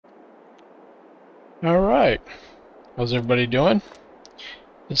Alright, how's everybody doing?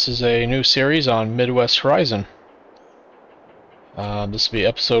 This is a new series on Midwest Horizon. This will be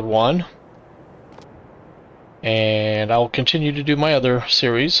episode 1, and I'll continue to do my other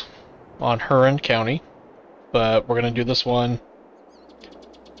series on Huron County, but we're going to do this one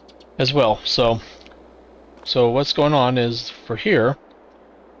as well. So what's going on is, for here,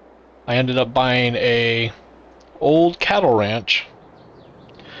 I ended up buying a old cattle ranch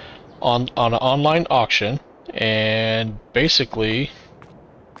on an online auction, and basically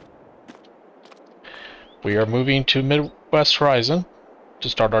we are moving to Midwest Horizon to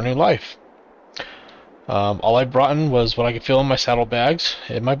start our new life. All I brought in was what I could fill in my saddlebags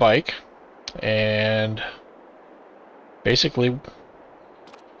and my bike, and basically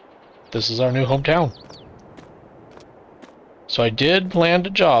this is our new hometown. So I did land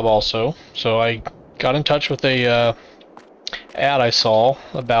a job also, so I got in touch with a ad I saw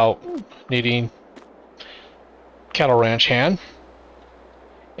about needing cattle ranch hand,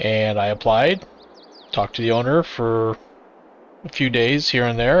 and I applied, talked to the owner for a few days here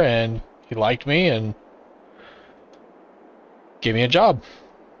and there, and he liked me and gave me a job.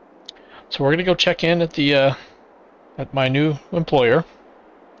 So we're gonna go check in at the at my new employer,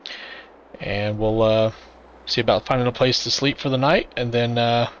 and we'll see about finding a place to sleep for the night, and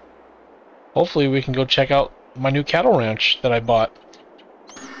then hopefully we can go check out my new cattle ranch that I bought.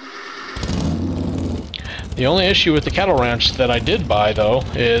 The only issue with the cattle ranch that I did buy, though,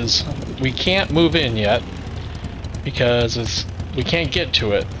 is we can't move in yet because we can't get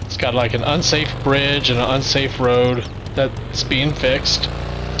to it. It's got like an unsafe bridge and an unsafe road that's being fixed.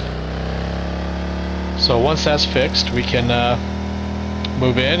 So once that's fixed, we can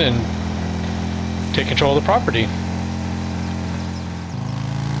move in and take control of the property.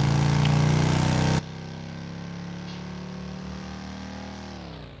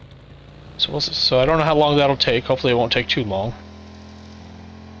 So I don't know how long that'll take. Hopefully it won't take too long.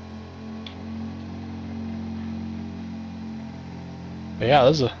 But yeah,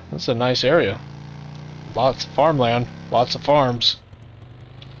 this is a nice area. Lots of farmland, lots of farms.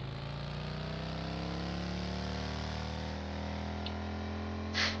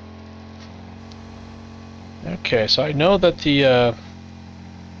 Okay, so I know that the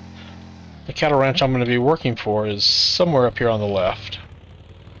cattle ranch I'm going to be working for is somewhere up here on the left.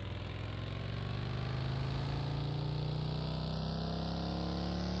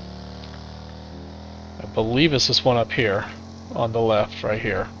 I believe it's this one up here on the left, right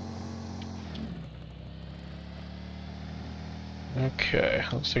here. Okay,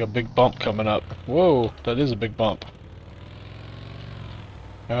 looks like a big bump coming up. Whoa, that is a big bump.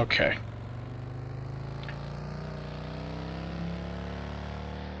 Okay.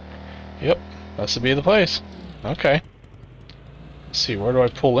 Yep, that's to be the place. Okay. Let's see, where do I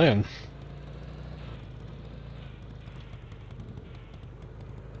pull in?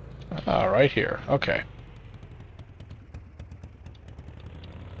 Ah, right here. Okay.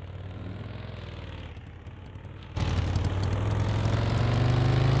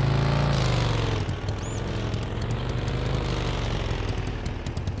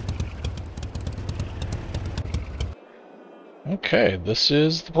 Okay, this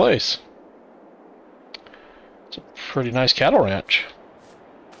is the place. It's a pretty nice cattle ranch.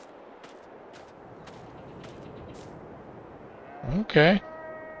 Okay.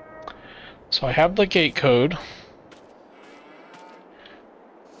 So I have the gate code.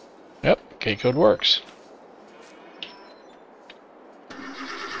 Yep, gate code works.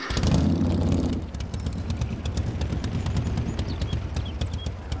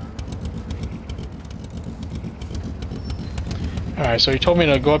 Alright, so he told me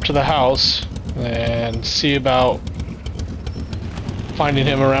to go up to the house and see about finding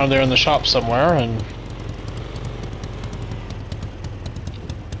him around there in the shop somewhere and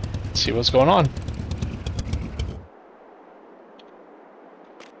see what's going on.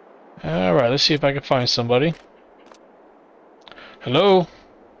 Alright, let's see if I can find somebody. Hello?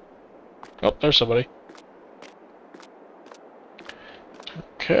 Oh, there's somebody.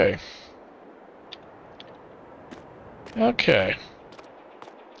 Okay. Okay.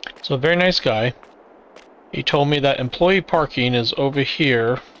 So, a very nice guy. He told me that employee parking is over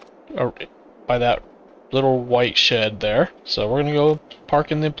here by that little white shed there. So we're gonna go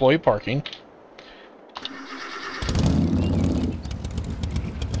park in the employee parking.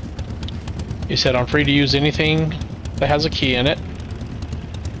 He said I'm free to use anything that has a key in it.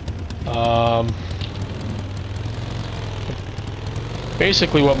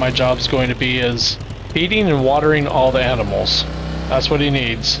 Basically what my job's going to be is feeding and watering all the animals. That's what he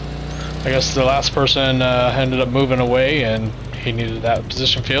needs. I guess the last person ended up moving away and he needed that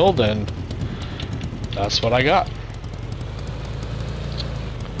position filled, and that's what I got.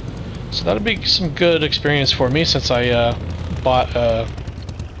 So that'll be some good experience for me since I bought a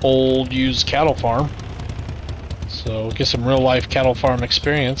old used cattle farm. So get some real life cattle farm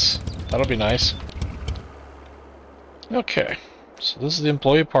experience. That'll be nice. Okay, so this is the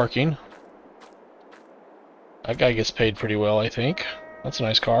employee parking. That guy gets paid pretty well, I think. That's a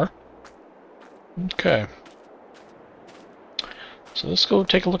nice car. Okay. So let's go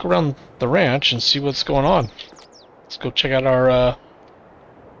take a look around the ranch and see what's going on. Let's go check out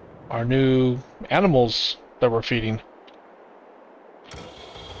our new animals that we're feeding.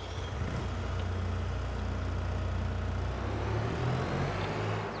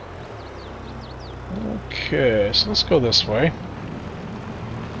 Okay, so let's go this way.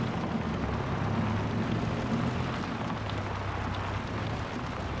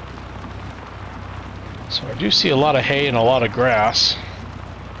 So I do see a lot of hay and a lot of grass.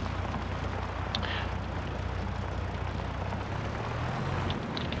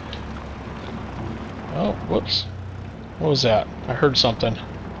 Oh, whoops. What was that? I heard something.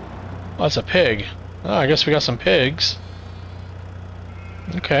 Oh, that's a pig. Oh, I guess we got some pigs.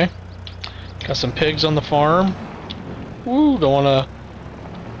 Okay. Got some pigs on the farm. Ooh, don't want to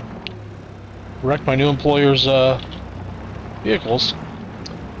wreck my new employer's vehicles.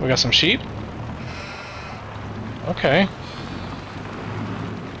 We got some sheep. Okay.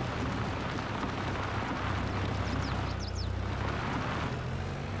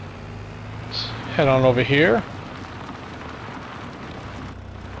 Let's head on over here.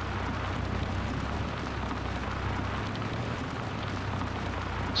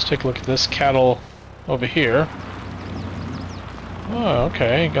 Let's take a look at this cattle over here. Oh,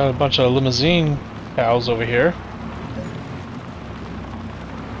 okay. Got a bunch of limousine cows over here.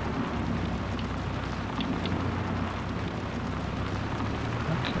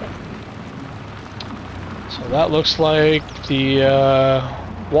 So that looks like the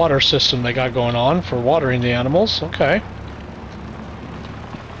water system they got going on for watering the animals. Okay.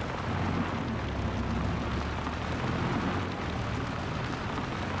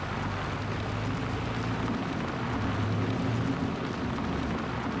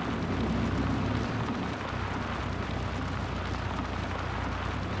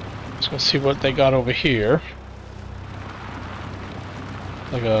 Let's go see what they got over here.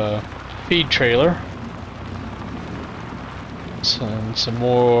 Like a feed trailer. Some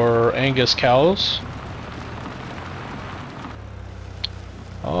more Angus cows.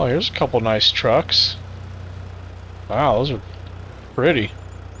 Oh, here's a couple nice trucks. Wow, those are pretty.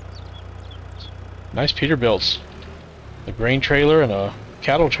 Nice Peterbilts. A grain trailer and a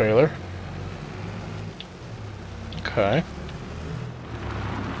cattle trailer. Okay.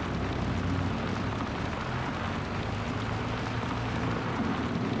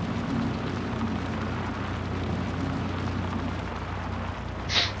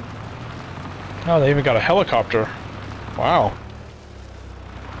 Oh, they even got a helicopter. Wow.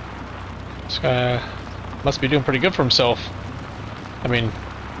 This guy must be doing pretty good for himself. I mean,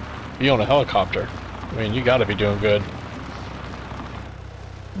 you own a helicopter. I mean, you gotta be doing good.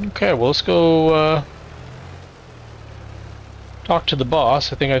 Okay, well, let's go talk to the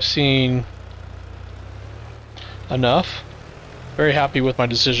boss. I think I've seen enough. Very happy with my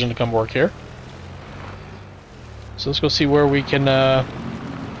decision to come work here. So let's go see where we can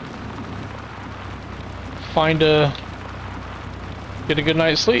get a good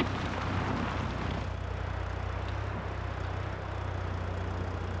night's sleep.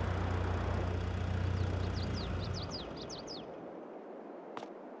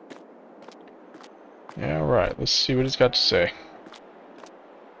 Yeah, right. Let's see what he's got to say.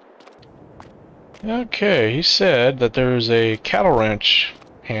 Okay, he said that there's a cattle ranch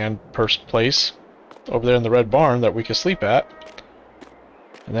place over there in the red barn that we could sleep at.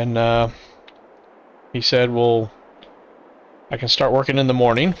 And then he said, well, I can start working in the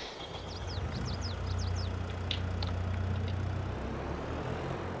morning.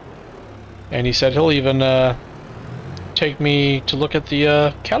 And he said he'll even take me to look at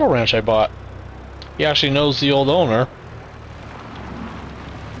the cattle ranch I bought. He actually knows the old owner.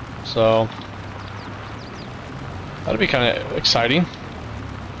 So that'll be kind of exciting.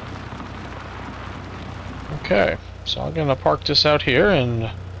 Okay, so I'm gonna park this out here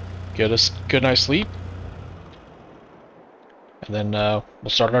and get a good night's sleep. And then we'll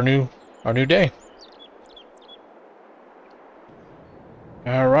start our new day.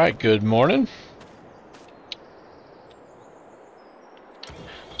 All right, good morning.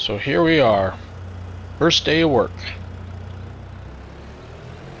 So here we are, first day of work.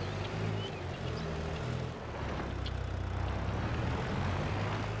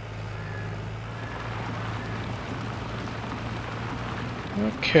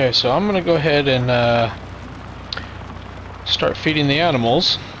 Okay, so I'm gonna go ahead and start feeding the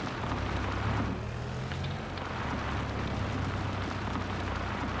animals.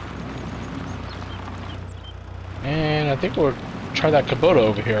 And I think we'll try that Kubota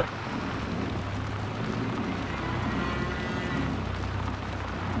over here.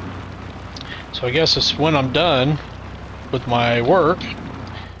 So I guess it's when I'm done with my work. He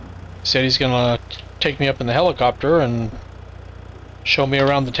said he's gonna take me up in the helicopter and show me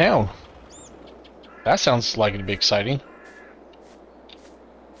around the town. That sounds like it'd be exciting.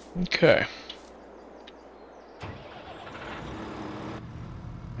 Okay.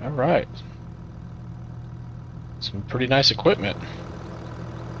 Alright. Some pretty nice equipment.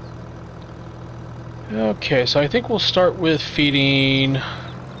 Okay, so I think we'll start with feeding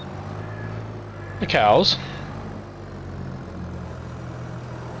the cows.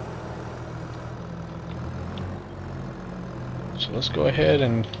 So let's go ahead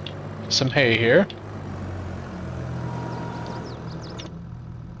and get some hay here.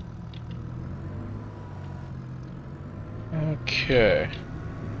 Okay.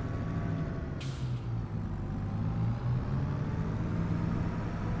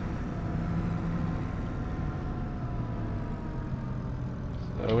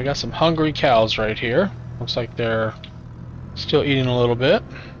 So we got some hungry cows right here. Looks like they're still eating a little bit.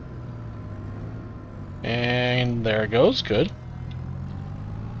 And there it goes, good.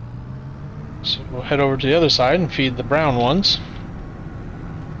 So we'll head over to the other side and feed the brown ones.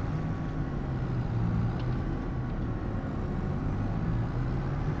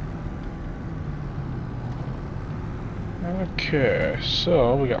 Okay,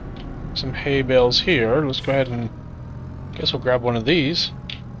 so we got some hay bales here. Let's go ahead and guess we'll grab one of these.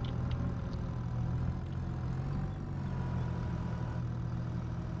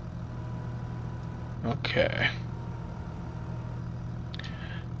 Okay.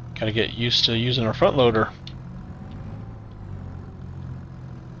 Gotta get used to using our front loader.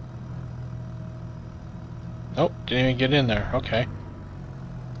 Nope, didn't even get in there. Okay.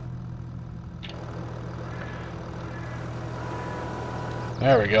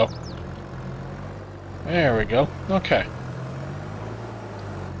 There we go. There we go. Okay.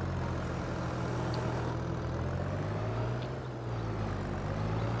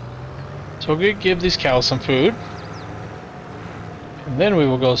 So we'll give these cows some food. And then we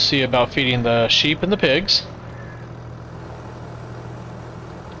will go see about feeding the sheep and the pigs.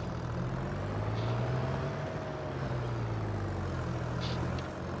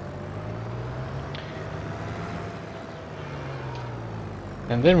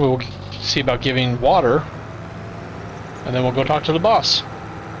 And then we'll see about giving water. And then we'll go talk to the boss.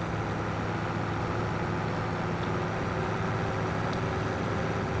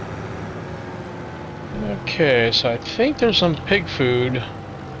 Okay, so I think there's some pig food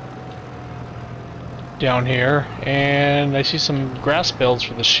down here, and I see some grass bales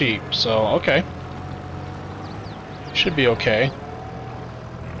for the sheep, so okay. Should be okay.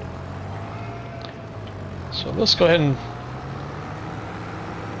 So let's go ahead and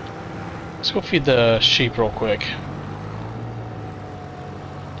let's go feed the sheep real quick.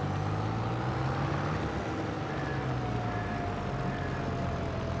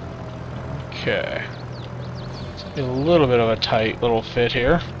 Okay. A little bit of a tight little fit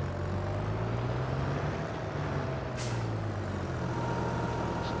here.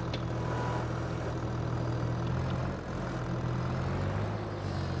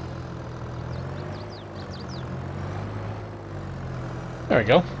 There we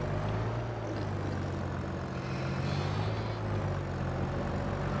go.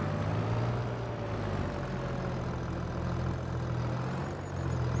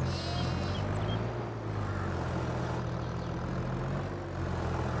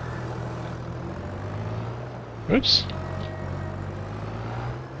 Oops.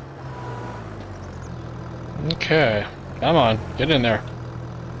 Okay. Come on, get in there.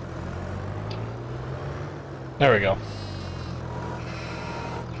 There we go.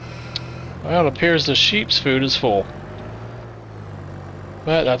 Well, it appears the sheep's food is full.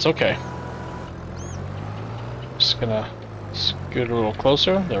 But that's okay. Just gonna scoot a little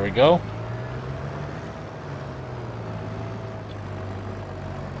closer. There we go.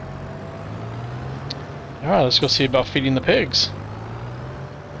 Alright, let's go see about feeding the pigs.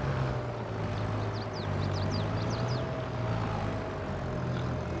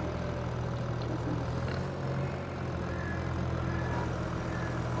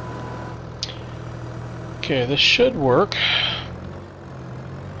 Okay, this should work. A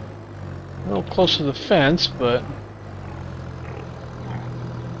little close to the fence, but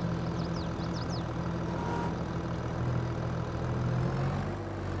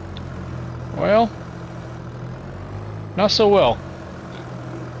Well, not so well.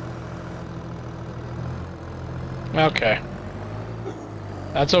 Okay.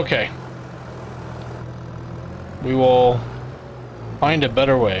 That's okay. We will find a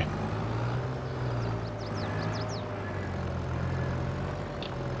better way.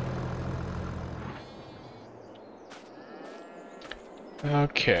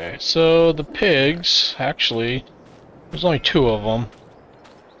 Okay, so the pigs, actually, there's only 2 of them.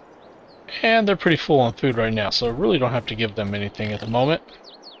 And they're pretty full on food right now, so I really don't have to give them anything at the moment.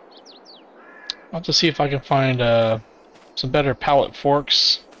 I'll have to see if I can find some better pallet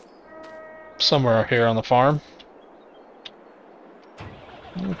forks somewhere here on the farm.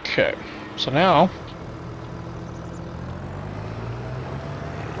 Okay, so now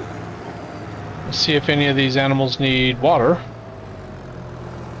let's see if any of these animals need water.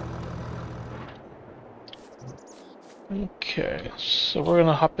 Okay, so we're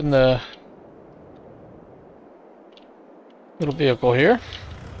gonna hop in the little vehicle here.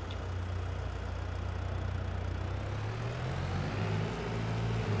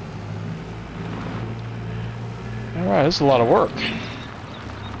 Alright, this is a lot of work.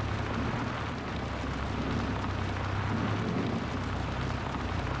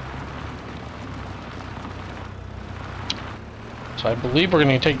 So I believe we're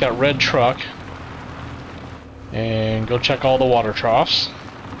going to take that red truck and go check all the water troughs.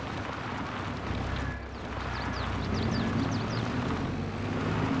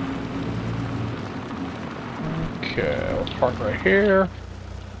 Okay, we'll park right here.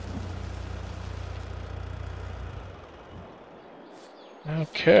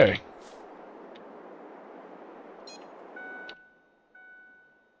 Okay.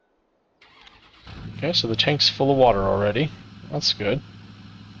 Okay, so the tank's full of water already. That's good.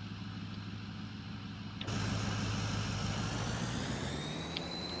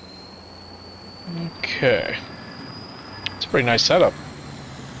 Okay. It's a pretty nice setup.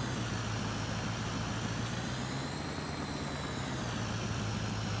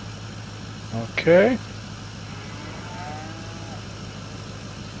 Okay.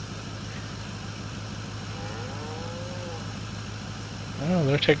 Oh,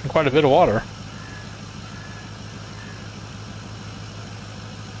 they're taking quite a bit of water.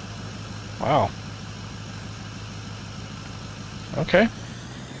 Wow. Okay.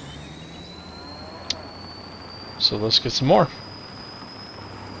 So let's get some more.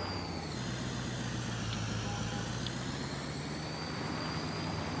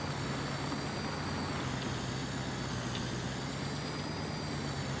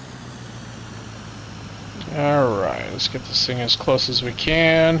 Alright, let's get this thing as close as we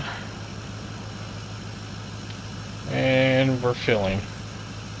can. And we're filling.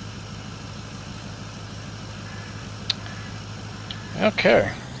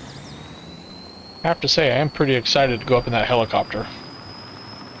 Okay. I have to say, I am pretty excited to go up in that helicopter.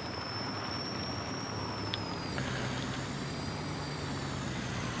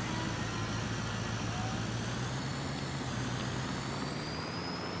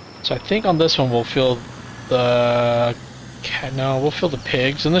 So I think on this one we'll fill the... No, we'll fill the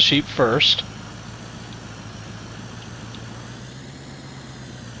pigs and the sheep first.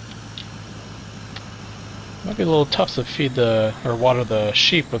 Might be a little tough to feed the, or water the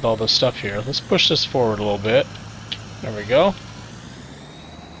sheep with all this stuff here. Let's push this forward a little bit. There we go.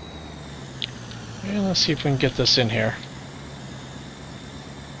 And let's see if we can get this in here.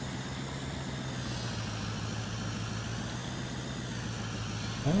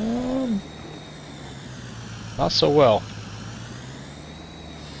 Not so well.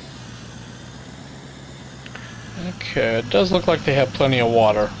 Okay, it does look like they have plenty of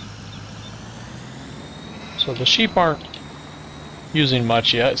water. So the sheep aren't using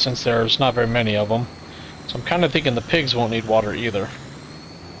much yet, since there's not very many of them. So I'm kind of thinking the pigs won't need water either.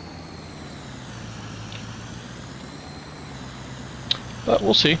 But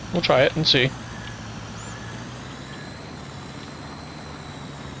we'll see. We'll try it and see.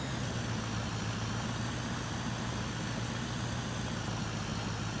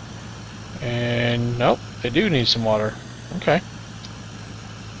 And nope, they do need some water. Okay.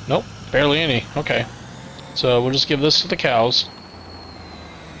 Nope, barely any. Okay. So we'll just give this to the cows.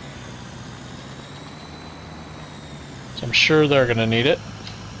 So I'm sure they're gonna need it.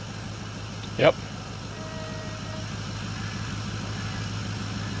 Yep.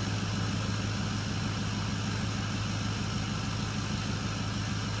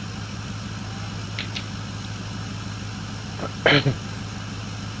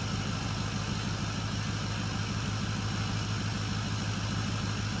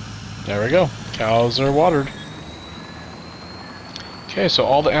 There we go. Cows are watered. Okay, so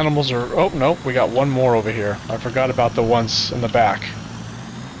all the animals are... Oh, nope, we got one more over here. I forgot about the ones in the back.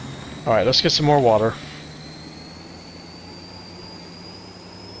 Alright, let's get some more water.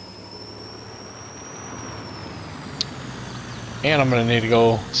 And I'm going to need to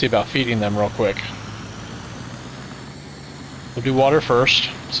go see about feeding them real quick. We'll do water first,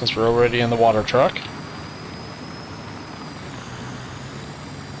 since we're already in the water truck.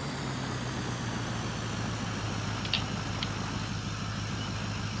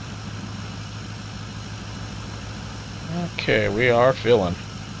 Okay, we are filling.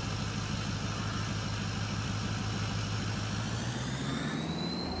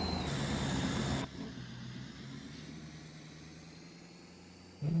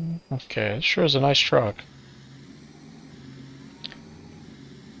 Okay, it sure is a nice truck.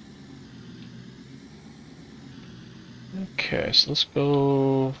 Okay, so let's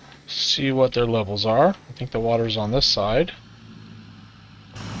go see what their levels are. I think the water's on this side.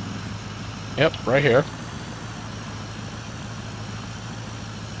 Yep, right here.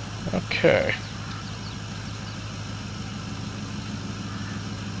 Okay.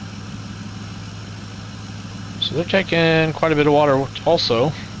 So they're taking quite a bit of water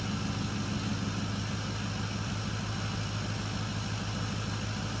also.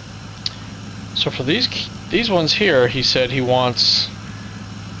 So for these ones here, he said he wants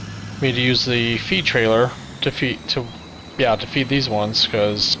me to use the feed trailer to feed these ones,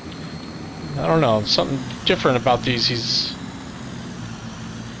 because I don't know, something different about these.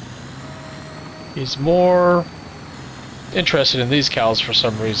 He's more interested in these cows for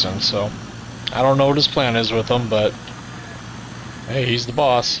some reason, so I don't know what his plan is with them, but hey, he's the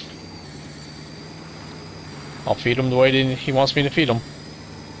boss. I'll feed them the way he wants me to feed them.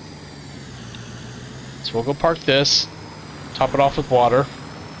 So we'll go park this, top it off with water.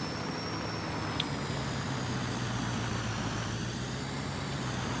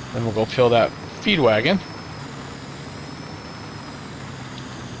 Then we'll go fill that feed wagon.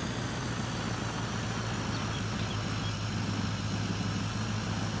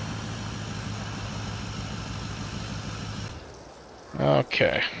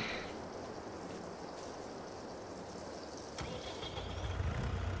 Okay.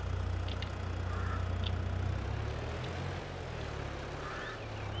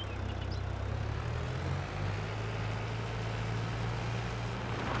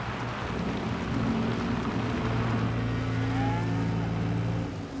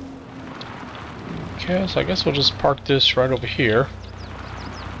 Okay, so I guess we'll just park this right over here.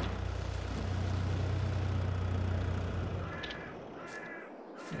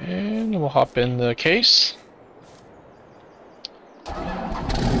 And we'll hop in the case.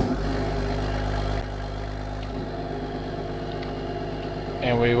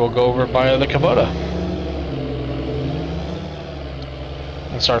 And we will go over by the Kubota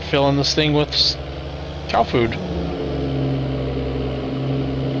and start filling this thing with cow food.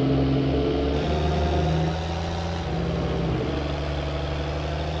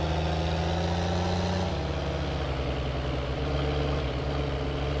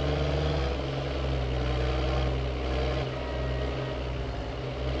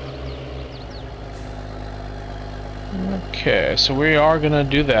 Okay, so we are going to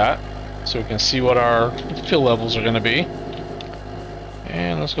do that so we can see what our fill levels are going to be.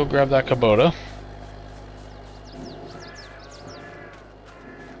 And let's go grab that Kubota.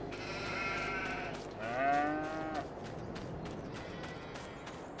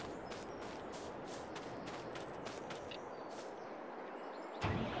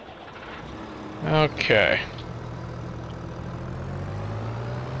 Okay.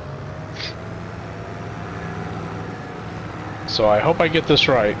 So I hope I get this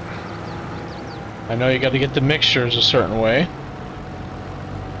right. I know you got to get the mixtures a certain way.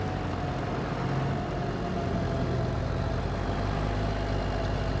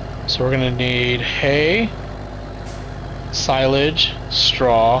 So we're going to need hay, silage,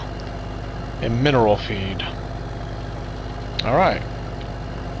 straw, and mineral feed. Alright.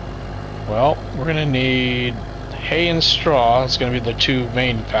 Well, we're going to need hay and straw. It's going to be the two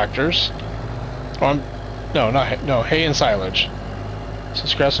main factors. No, hay and silage. So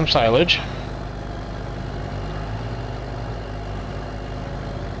let's grab some silage.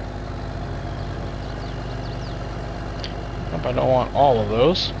 Hope I don't want all of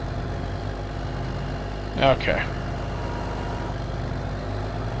those. Okay.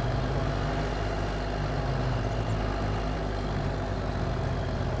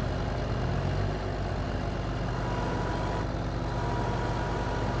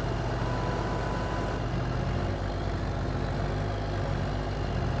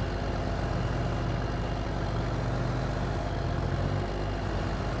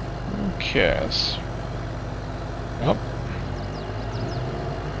 Okay. Yep.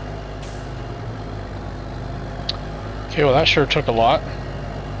 Okay, well that sure took a lot.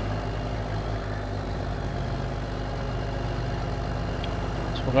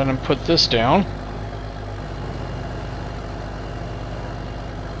 So we're gonna put this down.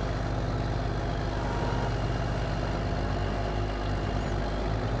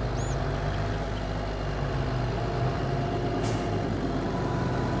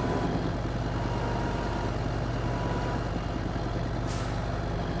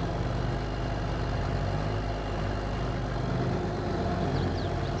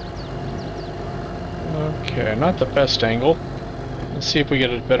 Okay, not the best angle. Let's see if we get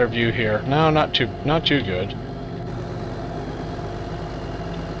a better view here. No, not too good.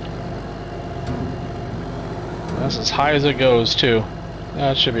 That's as high as it goes too.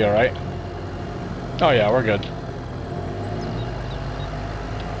 That should be all right. Oh yeah, we're good.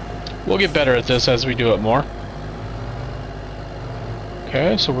 We'll get better at this as we do it more.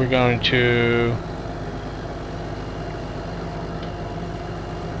 Okay, so we're going to...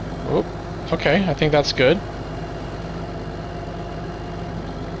 Oh, okay, I think that's good.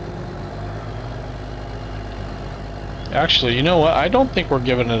 Actually, you know what? I don't think we're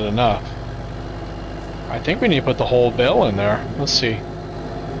giving it enough. I think we need to put the whole bale in there. Let's see.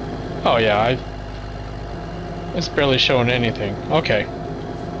 Oh yeah, it's barely showing anything. Okay.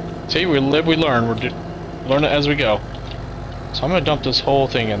 See, we live, we learn. Learn it as we go. So I'm going to dump this whole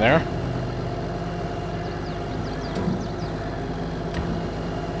thing in there.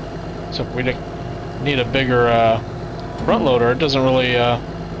 So if we need a bigger front loader, it doesn't really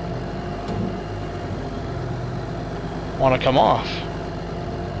want to come off.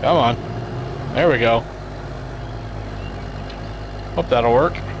 Come on. There we go. Hope that'll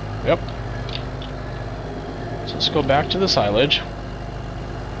work. Yep. So let's go back to the silage.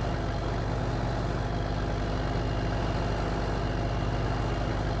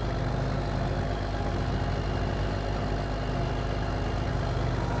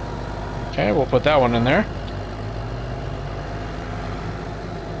 Okay, we'll put that one in there.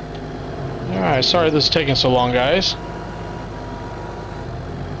 Alright, sorry this is taking so long, guys.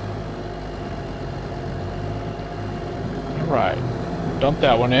 Alright, dump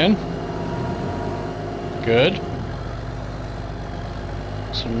that one in. Good.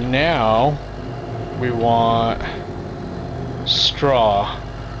 So now we want straw.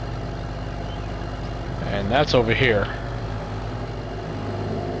 And that's over here.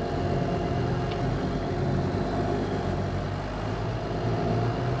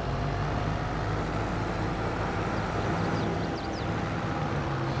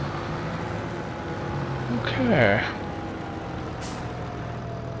 Okay.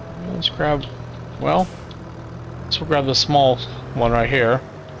 Let's grab, well, we'll grab the small one right here.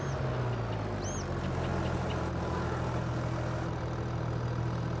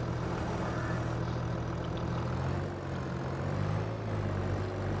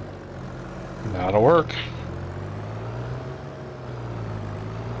 That'll work.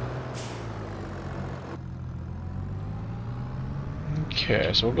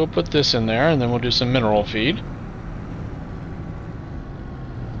 Okay, so we'll go put this in there and then we'll do some mineral feed.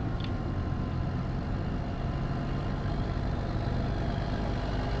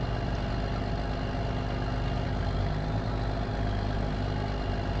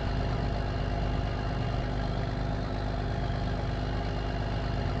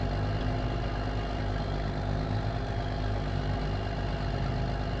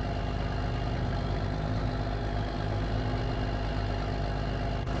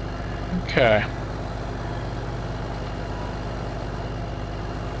 Okay.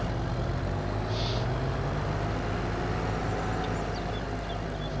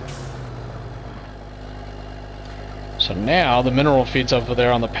 So now the mineral feed's over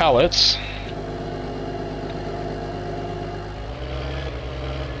there on the pallets.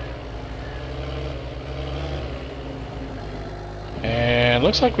 And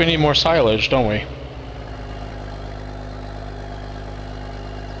looks like we need more silage, don't we?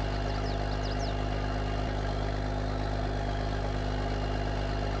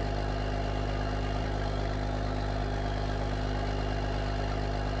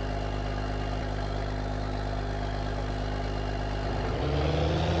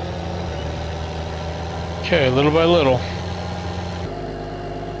 Okay, little by little.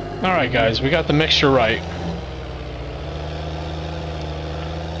 Alright guys, we got the mixture right.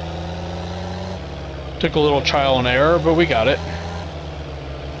 Took a little trial and error, but we got it.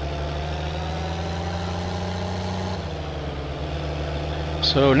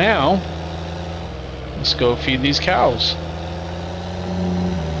 So now, let's go feed these cows.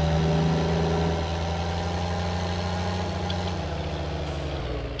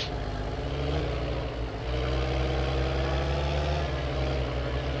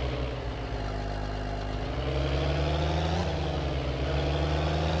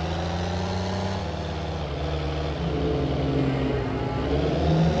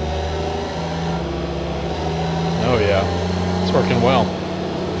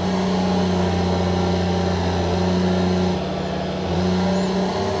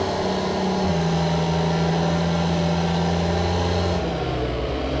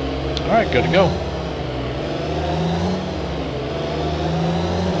 good to go.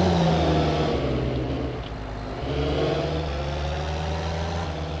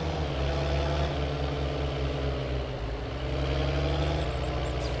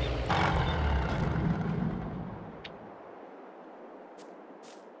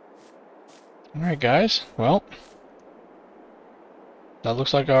 Alright guys, well, that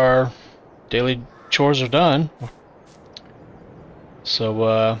looks like our daily chores are done. So,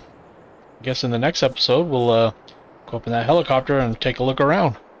 I guess in the next episode we'll go up in that helicopter and take a look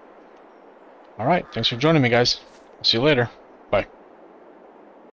around. Alright, thanks for joining me guys. I'll see you later.